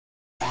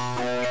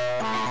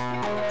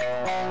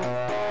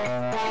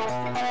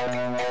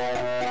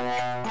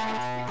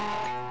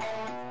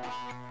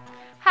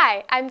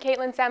I'm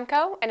Caitlin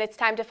Semko, and it's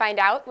time to find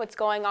out what's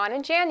going on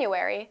in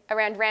January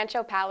around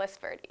Rancho Palos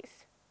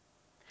Verdes.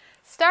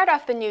 Start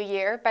off the new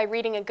year by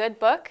reading a good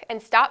book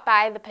and stop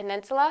by the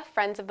Peninsula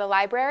Friends of the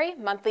Library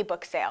monthly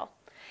book sale.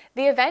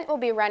 The event will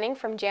be running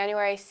from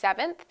January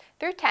 7th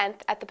through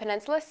 10th at the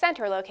Peninsula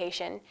Center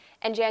location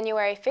and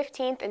January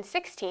 15th and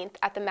 16th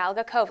at the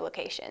Malga Cove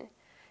location.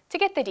 To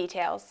get the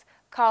details,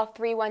 call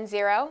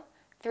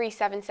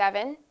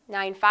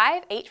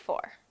 310-377-9584.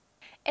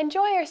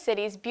 Enjoy our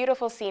city's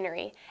beautiful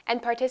scenery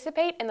and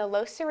participate in the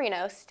Los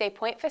Serenos de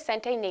Point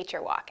Vicente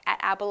Nature Walk at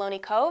Abalone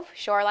Cove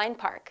Shoreline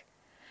Park.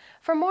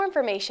 For more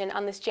information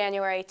on this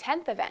January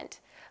 10th event,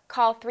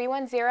 call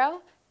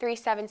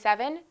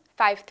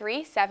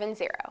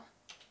 310-377-5370.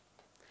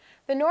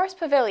 The Norse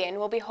Pavilion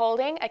will be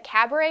holding a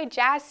cabaret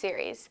jazz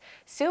series,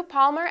 Sue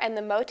Palmer and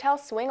the Motel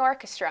Swing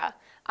Orchestra,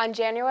 on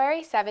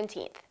January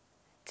 17th.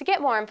 To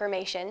get more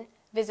information,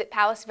 visit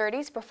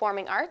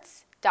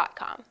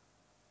palosverdesperformingarts.com.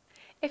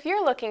 If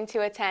you're looking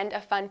to attend a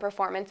fun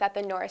performance at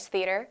the Norris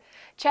Theater,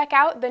 check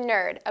out The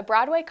Nerd, a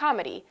Broadway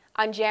comedy,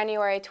 on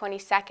January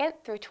 22nd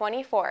through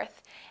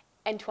 24th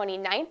and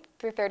 29th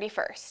through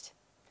 31st.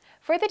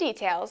 For the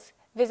details,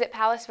 visit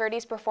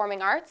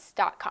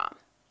palosverdesperformingarts.com.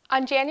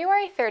 On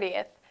January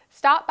 30th,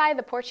 stop by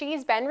the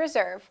Portuguese Bend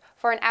Reserve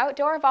for an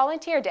outdoor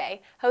volunteer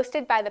day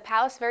hosted by the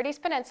Palos Verdes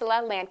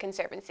Peninsula Land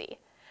Conservancy.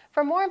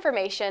 For more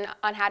information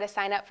on how to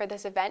sign up for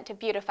this event to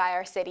beautify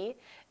our city,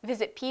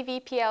 visit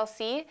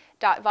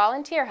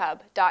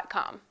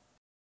pvplc.volunteerhub.com.